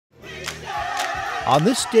On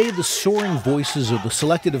this day, the soaring voices of the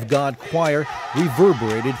Selected of God Choir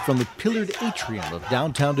reverberated from the pillared atrium of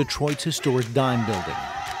downtown Detroit's historic Dime building.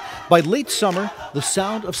 By late summer, the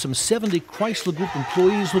sound of some 70 Chrysler Group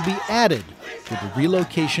employees will be added with the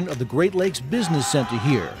relocation of the Great Lakes Business Center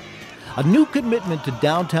here. A new commitment to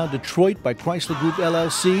downtown Detroit by Chrysler Group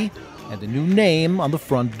LLC and a new name on the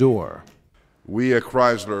front door. We at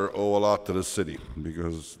Chrysler owe a lot to the city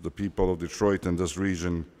because the people of Detroit and this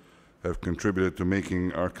region have contributed to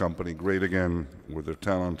making our company great again with their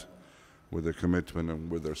talent, with their commitment, and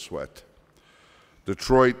with their sweat.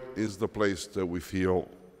 Detroit is the place that we feel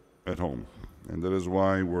at home, and that is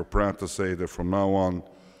why we're proud to say that from now on,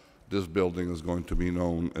 this building is going to be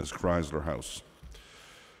known as Chrysler House.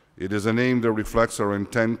 It is a name that reflects our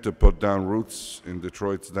intent to put down roots in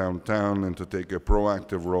Detroit's downtown and to take a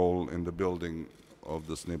proactive role in the building of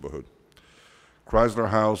this neighborhood. Chrysler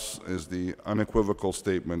House is the unequivocal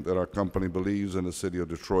statement that our company believes in the city of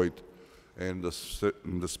Detroit and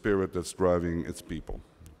the spirit that's driving its people.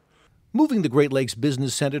 Moving the Great Lakes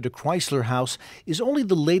Business Center to Chrysler House is only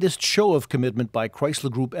the latest show of commitment by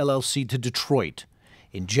Chrysler Group LLC to Detroit.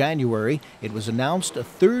 In January, it was announced a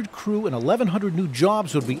third crew and 1,100 new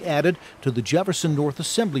jobs would be added to the Jefferson North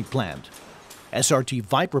Assembly Plant. SRT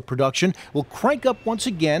Viper production will crank up once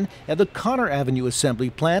again at the Connor Avenue Assembly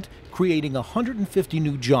Plant, creating 150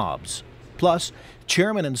 new jobs. Plus,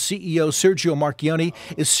 Chairman and CEO Sergio Marchionne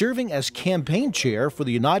is serving as campaign chair for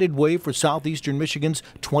the United Way for Southeastern Michigan's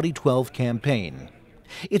 2012 campaign.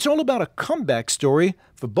 It's all about a comeback story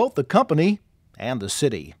for both the company and the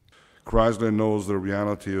city. Chrysler knows the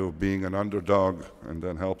reality of being an underdog, and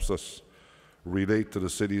that helps us relate to the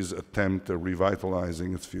city's attempt at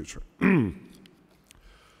revitalizing its future.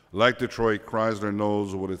 Like Detroit, Chrysler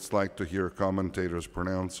knows what it's like to hear commentators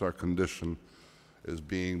pronounce our condition as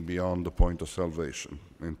being beyond the point of salvation.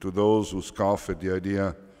 And to those who scoff at the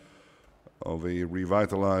idea of a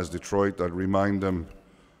revitalized Detroit, I'd remind them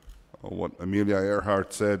of what Amelia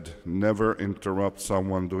Earhart said: never interrupt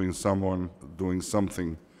someone doing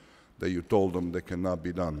something that you told them that cannot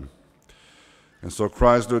be done. And so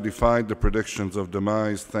Chrysler defied the predictions of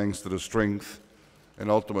demise thanks to the strength and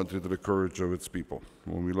ultimately to the courage of its people.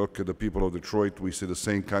 When we look at the people of Detroit, we see the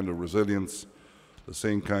same kind of resilience, the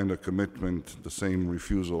same kind of commitment, the same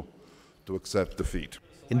refusal to accept defeat.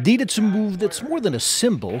 Indeed, it's a move that's more than a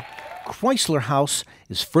symbol. Chrysler House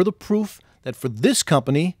is further proof that for this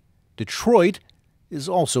company, Detroit is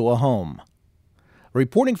also a home.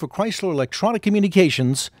 Reporting for Chrysler Electronic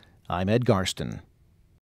Communications, I'm Ed Garston.